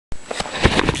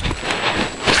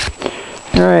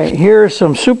Alright, here's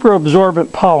some super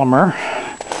absorbent polymer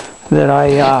that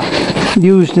I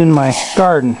used in my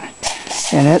garden.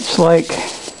 And it's like,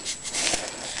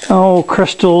 oh,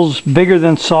 crystals bigger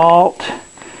than salt.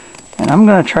 And I'm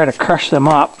going to try to crush them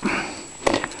up,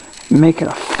 make it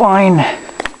a fine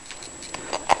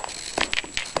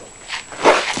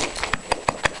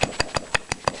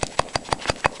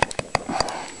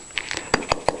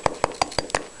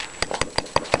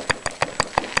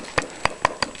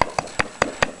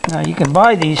Now you can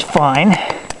buy these fine,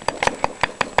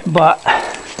 but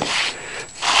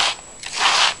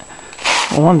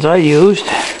the ones I used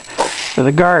for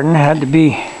the garden had to be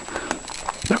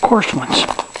the coarse ones.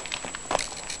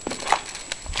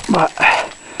 But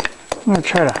I'm going to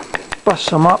try to bust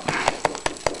some up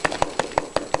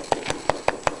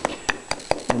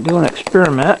and do an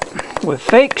experiment with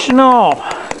fake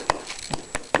snow.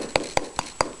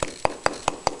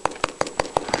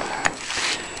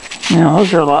 Now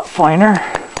those are a lot finer.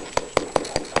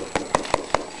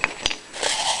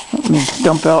 Let me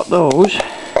dump out those.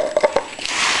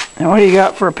 Now what do you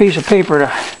got for a piece of paper to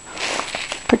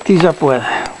pick these up with?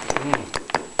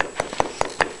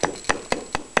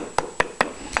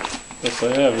 Yes,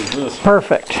 I have is this.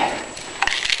 Perfect.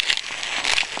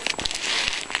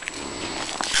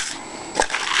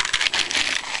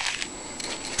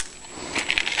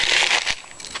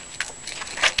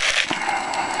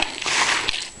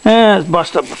 And let's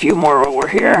bust up a few more over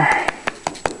here.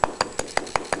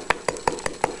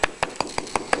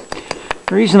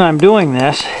 The reason I'm doing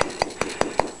this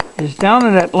is down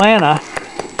in Atlanta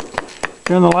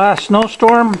during the last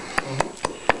snowstorm,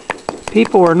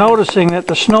 people were noticing that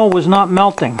the snow was not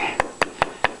melting,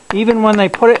 even when they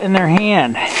put it in their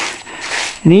hand,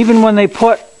 and even when they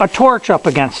put a torch up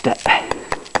against it.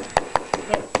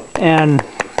 And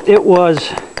it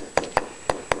was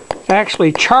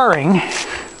actually charring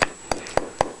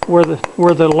where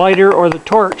the lighter or the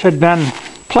torch had been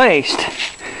placed.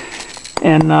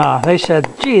 And they said,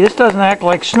 gee, this doesn't act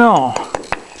like snow.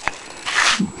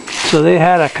 So they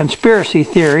had a conspiracy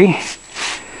theory,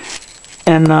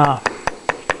 and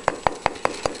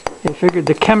they figured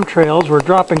the chemtrails were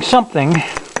dropping something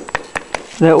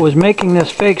that was making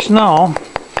this fake snow,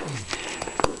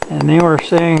 and they were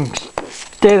saying,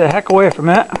 stay the heck away from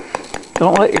it.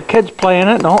 Don't let your kids play in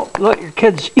it. Don't let your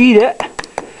kids eat it.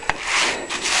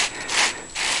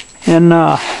 And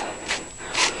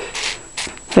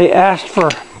they asked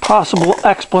for possible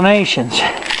explanations.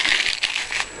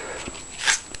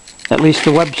 At least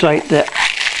the website that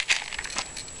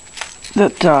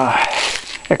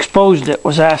exposed it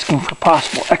was asking for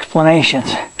possible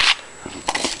explanations.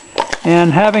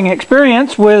 And having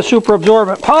experience with super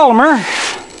absorbent polymer,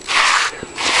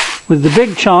 with the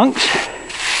big chunks,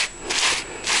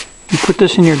 you put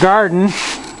this in your garden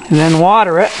and then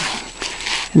water it,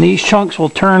 and these chunks will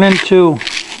turn into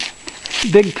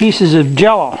big pieces of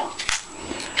jello,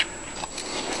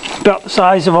 about the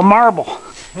size of a marble.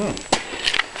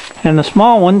 And the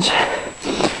small ones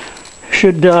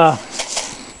should,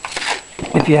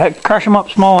 if you crush them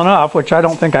up small enough, which I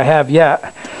don't think I have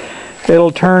yet,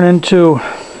 it'll turn into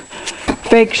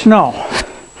fake snow.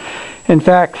 In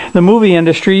fact, the movie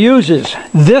industry uses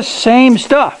this same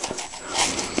stuff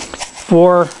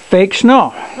for fake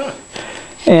snow.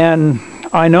 And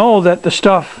I know that the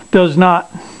stuff does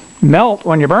not melt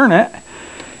when you burn it.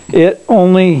 It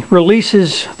only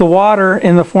releases the water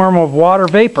in the form of water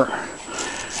vapor.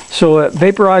 So it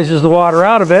vaporizes the water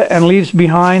out of it and leaves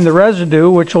behind the residue,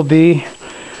 which will be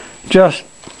just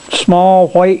small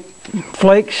white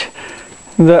flakes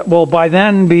that will by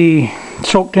then be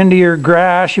soaked into your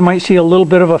grass. You might see a little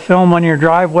bit of a film on your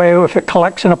driveway if it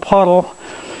collects in a puddle,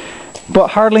 but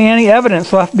hardly any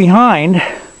evidence left behind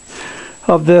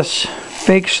of this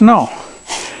fake snow.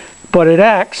 But it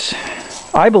acts,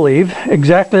 I believe,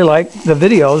 exactly like the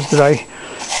videos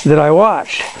that I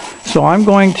watched. So I'm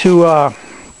going to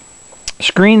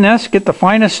screen this, get the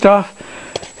finest stuff,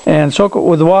 and soak it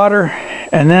with water,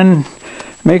 and then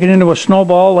make it into a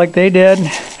snowball like they did,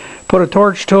 put a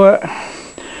torch to it,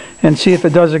 and see if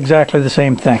it does exactly the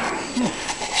same thing.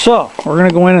 So we're going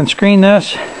to go in and screen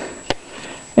this.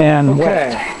 And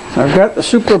okay, I've got the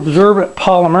super absorbent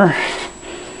polymer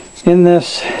in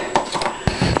this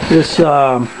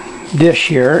dish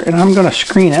here, and I'm going to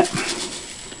screen it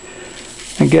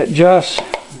and get just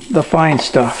the fine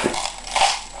stuff,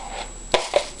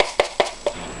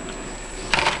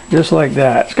 just like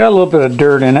that. It's got a little bit of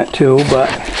dirt in it too,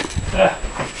 but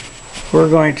we're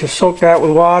going to soak that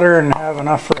with water and have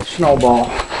enough for a snowball.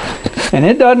 And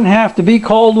it doesn't have to be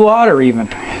cold water even.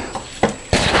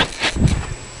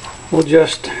 We'll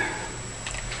just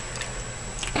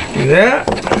do that.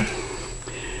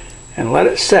 and let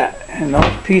it set. And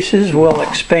those pieces will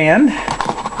expand.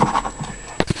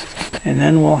 And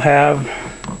then we'll have,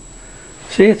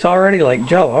 see, it's already like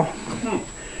Jell-O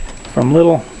from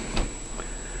little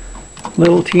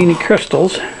teeny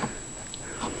crystals.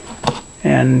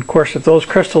 And of course, if those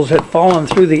crystals had fallen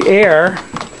through the air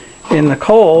in the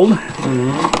cold,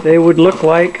 they would look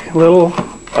like little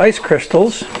ice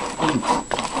crystals.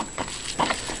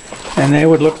 And they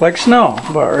would look like snow.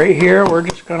 But right here, we're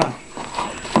just gonna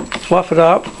fluff it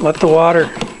up, let the water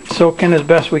soak in as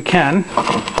best we can.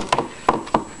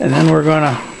 And then we're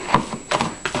gonna,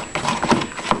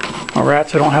 oh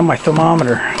rats, I don't have my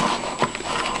thermometer.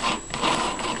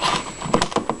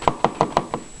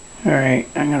 Alright,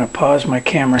 I'm gonna pause my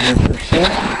camera here for a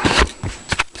sec.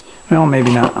 Well,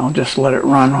 maybe not, I'll just let it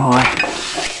run while I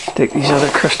take these other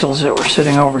crystals that were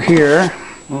sitting over here.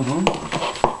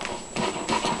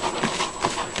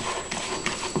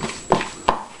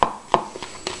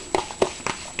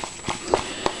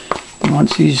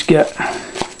 Once these get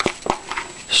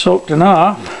soaked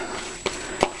enough,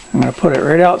 I'm going to put it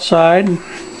right outside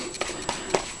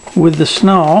with the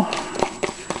snow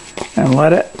and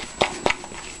let it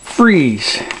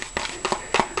freeze.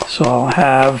 So I'll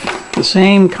have the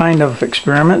same kind of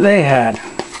experiment they had.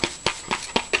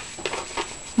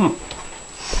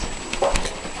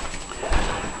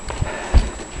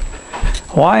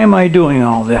 Why am I doing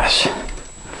all this?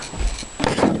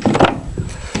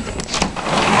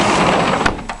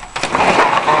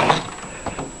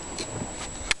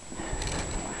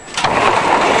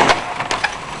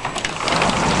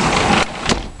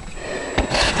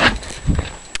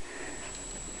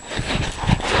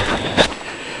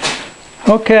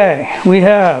 Okay, we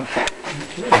have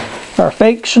our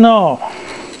fake snow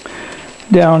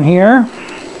down here.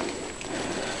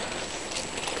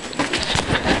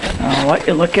 I'll let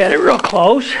you look at it real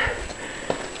close.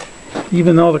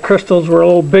 Even though the crystals were a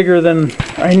little bigger than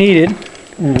I needed.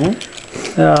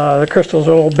 The crystals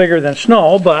are a little bigger than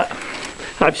snow, but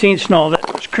I've seen snow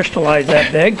that was crystallized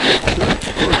that big.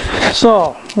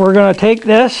 So, we're going to take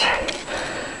this,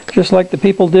 just like the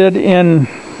people did in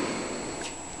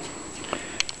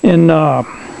of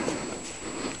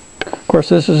course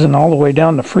this isn't all the way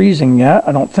down to freezing yet,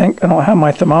 I don't think. I don't have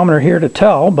my thermometer here to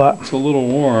tell, but it's a little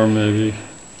warm maybe.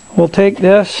 We'll take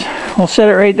this, we'll set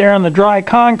it right there on the dry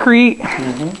concrete.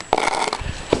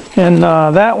 And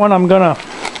that one I'm gonna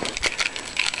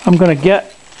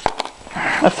get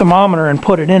a thermometer and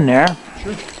put it in there.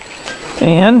 Sure.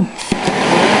 And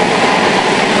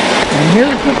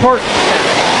here's the part.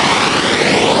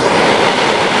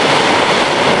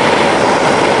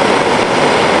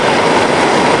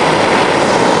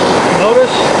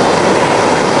 Notice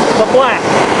the black,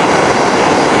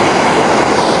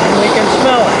 and we can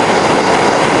smell it,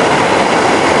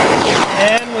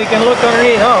 and we can look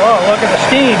underneath. Oh, look at the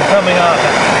steam coming off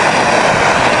it,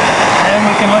 and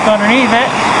we can look underneath it,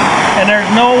 and there's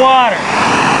no water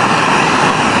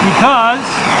because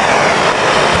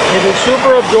it is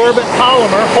super absorbent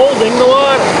polymer holding the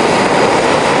water.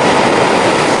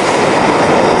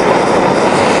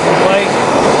 If I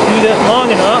do this long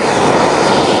enough,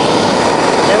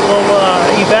 it will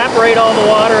evaporate all the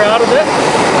water out of it,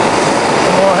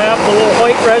 and we'll have the little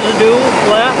white residue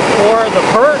left, or the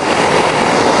burnt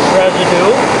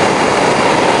residue.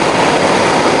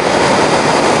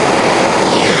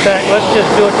 In fact, let's just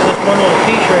do it to this one little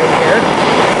piece right here.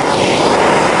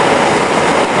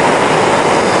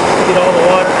 Get all the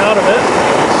water out of it.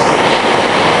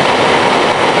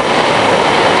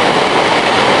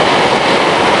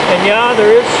 And yeah,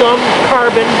 there is some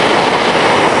carbon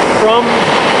from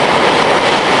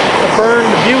the burned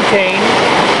butane,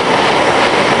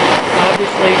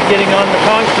 obviously getting on the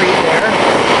concrete there.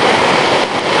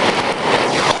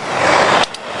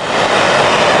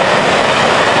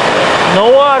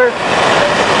 No water.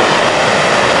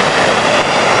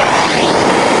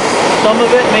 Some of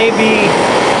it may be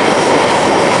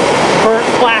burnt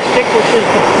plastic, which is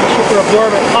the super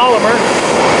absorbent polymer,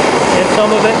 and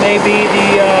some of it may be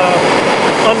the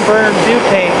unburned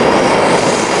butane.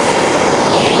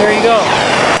 There you go.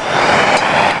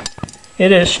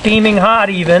 It is steaming hot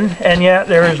even, and yet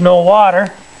there is no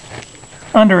water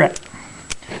under it.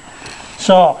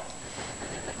 So,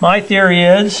 my theory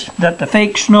is that the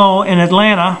fake snow in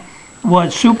Atlanta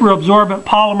was super absorbent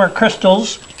polymer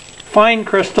crystals, fine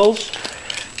crystals,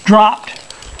 dropped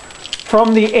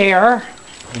from the air.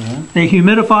 They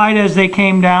humidified as they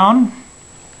came down,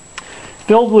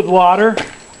 filled with water,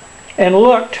 and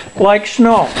looked like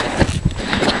snow.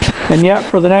 And yet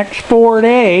for the next 4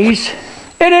 days,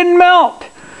 it didn't melt.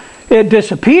 It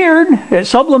disappeared, it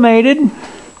sublimated.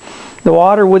 The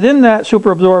water within that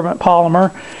super absorbent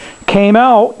polymer came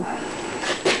out.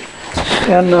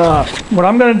 And what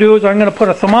I'm going to do is I'm going to put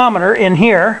a thermometer in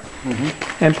here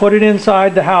and put it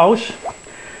inside the house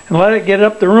and let it get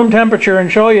up to room temperature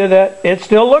and show you that it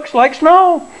still looks like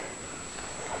snow.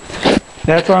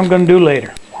 That's what I'm going to do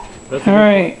later.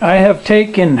 Alright, I have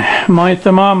taken my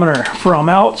thermometer from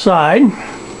outside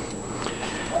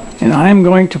and I'm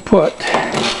going to put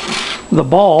the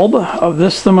bulb of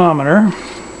this thermometer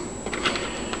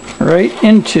right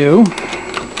into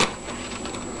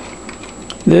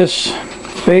this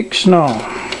fake snow.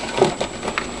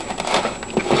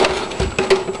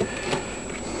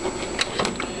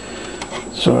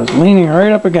 So it's leaning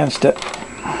right up against it.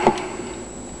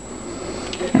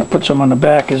 I'll put some on the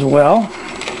back as well.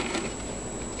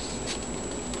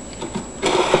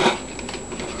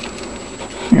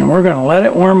 And we're going to let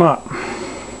it warm up.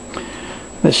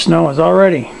 This snow is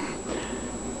already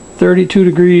 32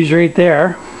 degrees right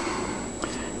there,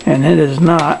 and it is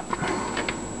not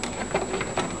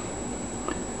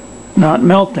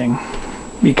melting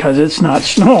because it's not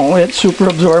snow, it's super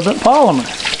absorbent polymer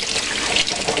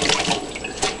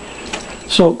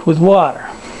soaked with water.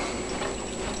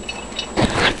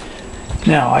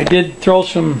 Now I did throw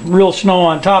some real snow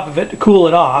on top of it to cool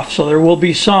it off, so there will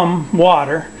be some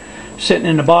water sitting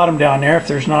in the bottom down there if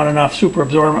there's not enough super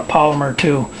absorbent polymer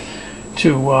to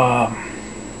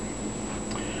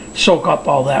soak up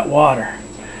all that water.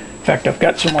 In fact, I've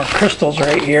got some more crystals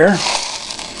right here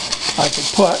I could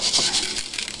put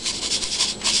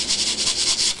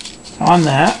on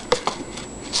that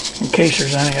in case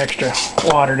there's any extra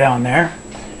water down there.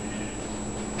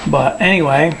 But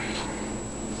anyway,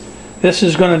 this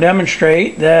is going to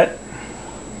demonstrate that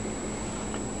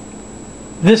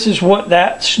this is what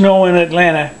that snow in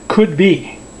Atlanta could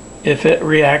be if it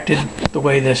reacted the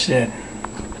way this did.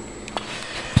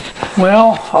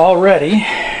 Well, already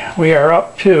we are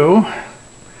up to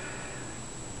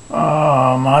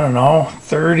I don't know,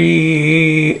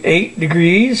 38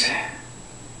 degrees,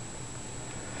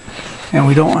 and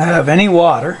we don't have any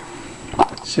water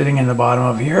sitting in the bottom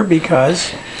of here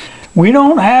because we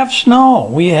don't have snow.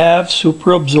 We have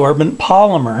super absorbent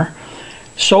polymer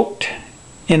soaked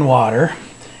in water,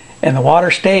 and the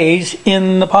water stays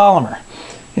in the polymer.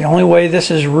 The only way this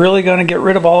is really going to get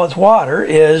rid of all its water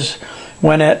is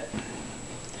when it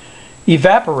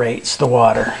evaporates the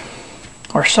water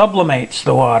or sublimates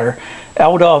the water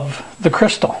out of the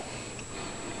crystal.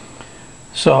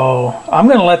 So I'm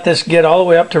going to let this get all the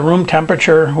way up to room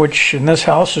temperature, which in this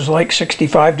house is like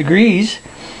 65 degrees,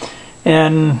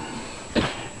 and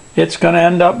it's going to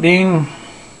end up being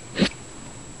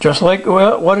just like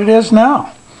what it is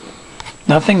now.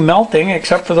 Nothing melting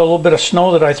except for the little bit of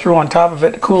snow that I threw on top of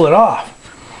it to cool it off.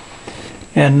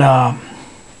 And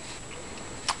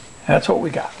that's what we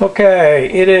got. Okay,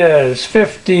 it is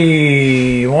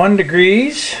 51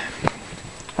 degrees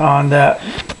on that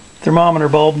thermometer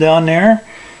bulb down there.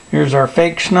 Here's our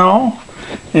fake snow,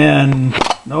 and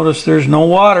notice there's no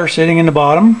water sitting in the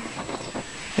bottom.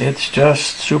 It's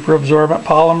just super absorbent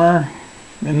polymer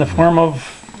in the form of,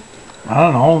 I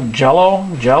don't know,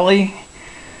 jello, jelly.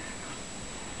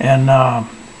 And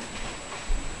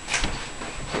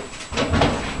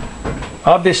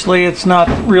obviously it's not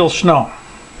real snow.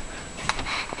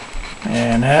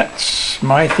 And that's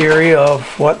my theory of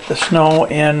what the snow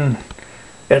in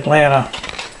Atlanta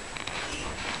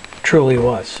truly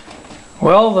was.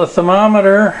 Well, the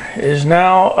thermometer is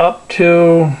now up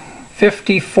to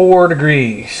 54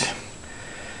 degrees.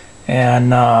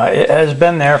 And it has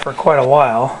been there for quite a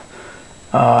while.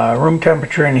 Room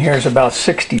temperature in here is about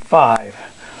 65.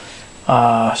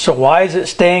 So why is it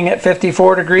staying at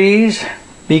 54 degrees?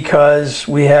 Because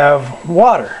we have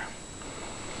water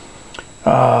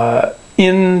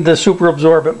in the super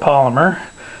absorbent polymer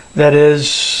that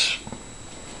is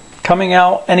coming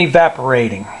out and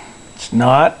evaporating. It's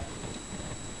not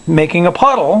making a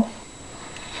puddle,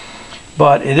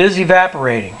 but it is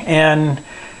evaporating. And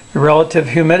the relative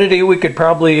humidity we could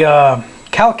probably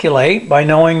calculate by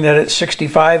knowing that it's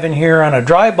 65 in here on a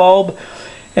dry bulb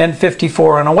and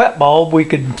 54 on a wet bulb. We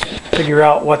could figure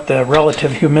out what the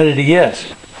relative humidity is.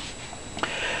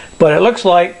 But it looks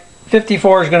like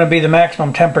 54 is going to be the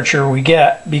maximum temperature we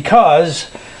get because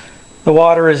the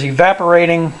water is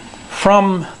evaporating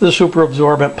from the super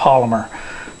absorbent polymer.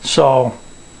 So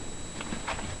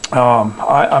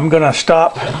I'm going to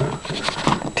stop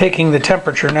taking the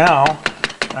temperature now.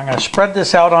 I'm going to spread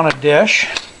this out on a dish,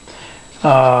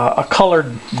 a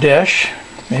colored dish,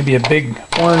 maybe a big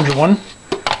orange one.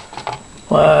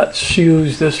 Let's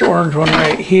use this orange one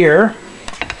right here.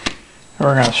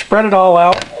 We're going to spread it all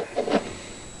out.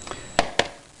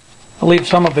 I'll leave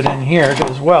some of it in here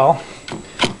as well.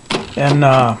 And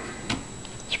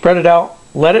spread it out,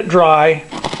 let it dry,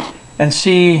 and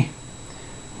see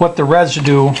what the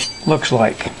residue looks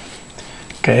like.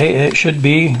 Okay, it should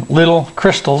be little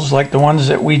crystals like the ones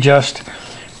that we just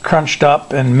crunched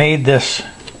up and made this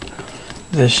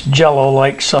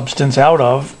jello-like substance out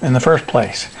of in the first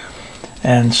place.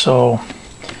 And so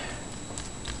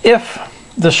if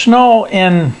the snow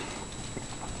in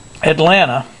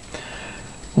Atlanta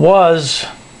was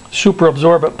super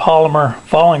absorbent polymer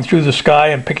falling through the sky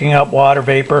and picking up water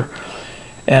vapor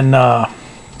and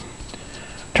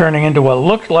turning into what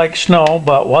looked like snow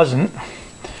but wasn't,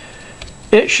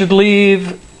 it should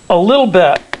leave a little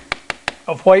bit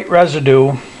of white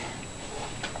residue,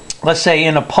 let's say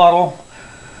in a puddle.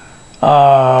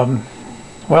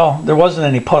 Well, there wasn't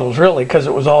any puddles really because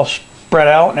it was all spread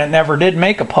out and it never did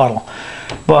make a puddle.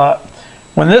 But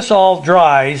when this all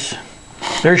dries,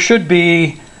 there should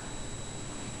be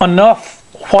enough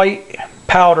white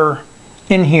powder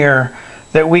in here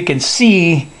that we can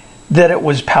see that it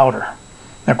was powder.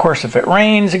 Of course, if it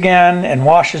rains again and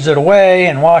washes it away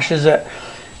and washes it,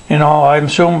 you know, I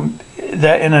assume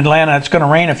that in Atlanta it's going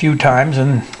to rain a few times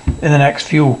in the next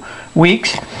few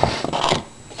weeks,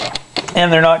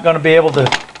 and they're not going to be able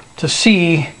to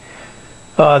see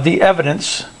the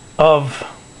evidence of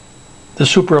the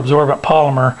super absorbent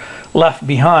polymer left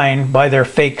behind by their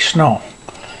fake snow.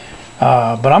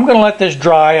 But I'm going to let this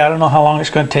dry. I don't know how long it's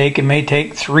going to take. It may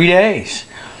take 3 days.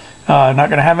 Not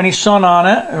going to have any sun on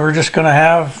it. We're just going to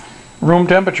have room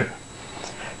temperature.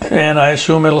 And I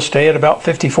assume it'll stay at about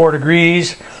 54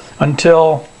 degrees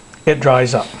until it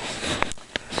dries up.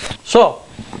 So,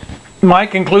 my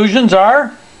conclusions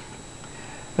are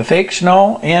the fake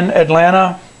snow in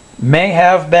Atlanta may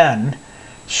have been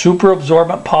super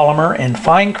absorbent polymer in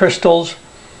fine crystals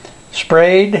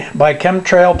sprayed by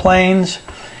chemtrail planes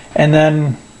and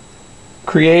then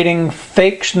creating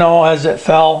fake snow as it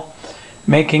fell,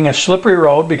 making a slippery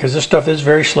road, because this stuff is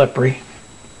very slippery,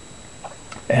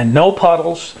 and no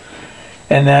puddles,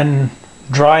 and then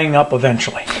drying up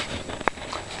eventually.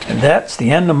 And that's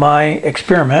the end of my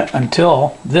experiment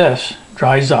until this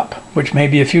dries up, which may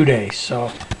be a few days.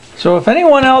 So if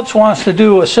anyone else wants to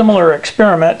do a similar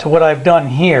experiment to what I've done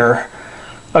here,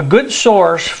 a good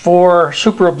source for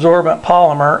super absorbent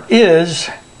polymer is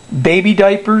baby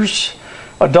diapers,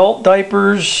 adult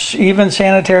diapers, even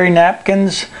sanitary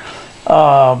napkins.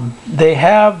 They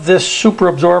have this super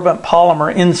absorbent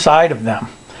polymer inside of them.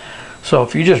 So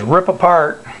if you just rip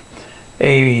apart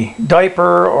a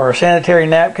diaper or a sanitary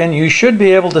napkin, you should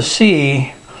be able to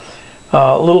see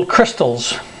little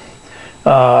crystals,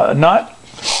 not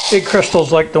big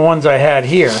crystals like the ones I had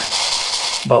here,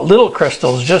 but little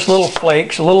crystals, just little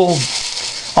flakes, little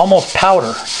almost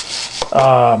powder,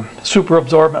 super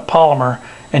absorbent polymer,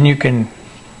 and you can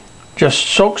just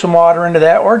soak some water into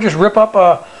that, or just rip up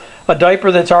a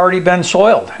diaper that's already been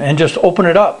soiled and just open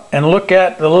it up and look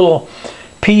at the little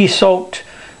pea soaked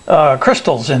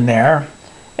crystals in there,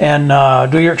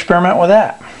 and do your experiment with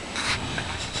that.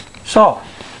 So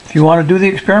if you want to do the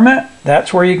experiment,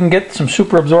 that's where you can get some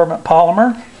super absorbent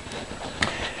polymer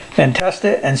and test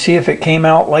it and see if it came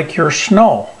out like your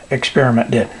snow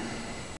experiment did.